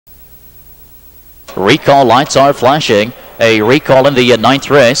Recall lights are flashing. A recall in the ninth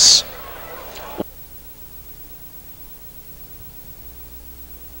race.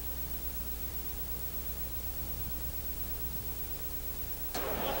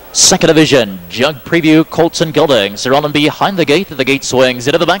 Second division, Jug Preview, Colts and Geldings. They're on behind the gate. The gate swings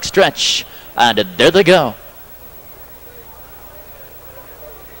into the back stretch. And there they go.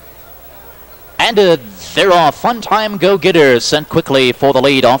 And they're off. Fun Time Go Getter sent quickly for the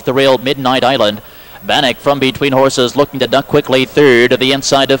lead off the rail, Midnight Island. Bannock from between horses looking to duck quickly third. To the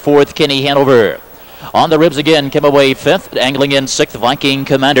inside to fourth, Kenny Hanover. On the ribs again, came away fifth. Angling in sixth, Viking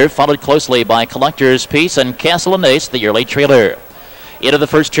Commander, followed closely by Collector's Peace and Castle and Ace, the early trailer. Into the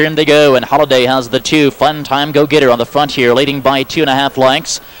first turn they go, and Holiday has the two. Fun Time Go Getter on the front here, leading by 2.5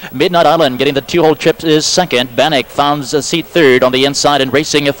 lengths. Midnight Island getting the two-hole trip is second. Bannock found a seat third on the inside and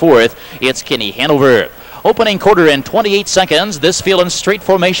racing a fourth. It's Kenny Hanover. Opening quarter in 28 seconds. This field in straight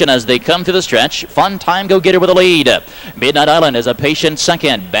formation as they come to the stretch. Fun Time Go Getter with a lead. Midnight Island is a patient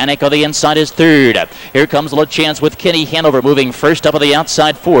second. Bannock on the inside is third. Here comes a little chance with Kenny Hanover moving first up on the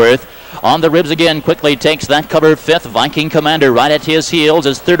outside fourth. On the ribs again, quickly takes that cover fifth. Viking Commander right at his heels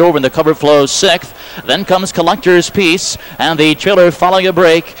is third over in the cover flow sixth. Then comes Collector's Peace, and the trailer following a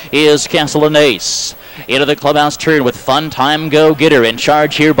break is Castle and Ace. Into the clubhouse turn with Fun Time Go Getter in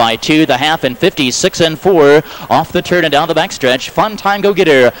charge here by 2, the half, and 56 and 4. Off the turn and down the backstretch. Fun Time Go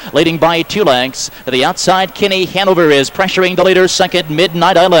Getter leading by 2 lengths. To the outside, Kenny Hanover is pressuring the leader second.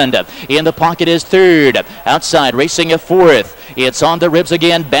 Midnight Island in the pocket is third. Outside racing a fourth. It's on the ribs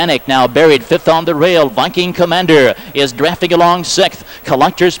again. Bannock now buried fifth on the rail. Viking Commander is drafting along sixth.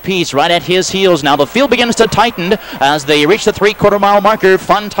 Collector's Peace right at his heels. Now the field begins to tighten as they reach the 3/4 mile marker.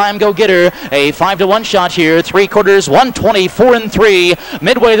 Fun Time Go Getter, a 5-to-1 shot here. 3/4, 124 and 3.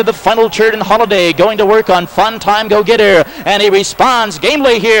 Midway to the final turn, and Holiday going to work on Fun Time Go Getter, and he responds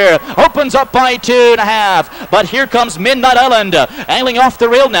gamely here. Opens up by 2.5, but here comes Midnight Island angling off the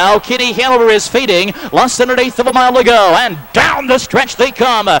rail now. Kenny Hanover is fading. Less than 1/8 of a mile to go, and down the stretch they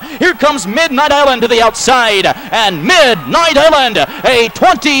come. Here comes Midnight Island to the outside, and Midnight Island, a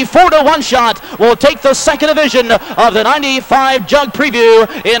 24-to-1 shot, will take the second division of the 95 Jug Preview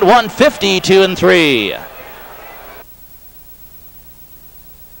in 152 and 3.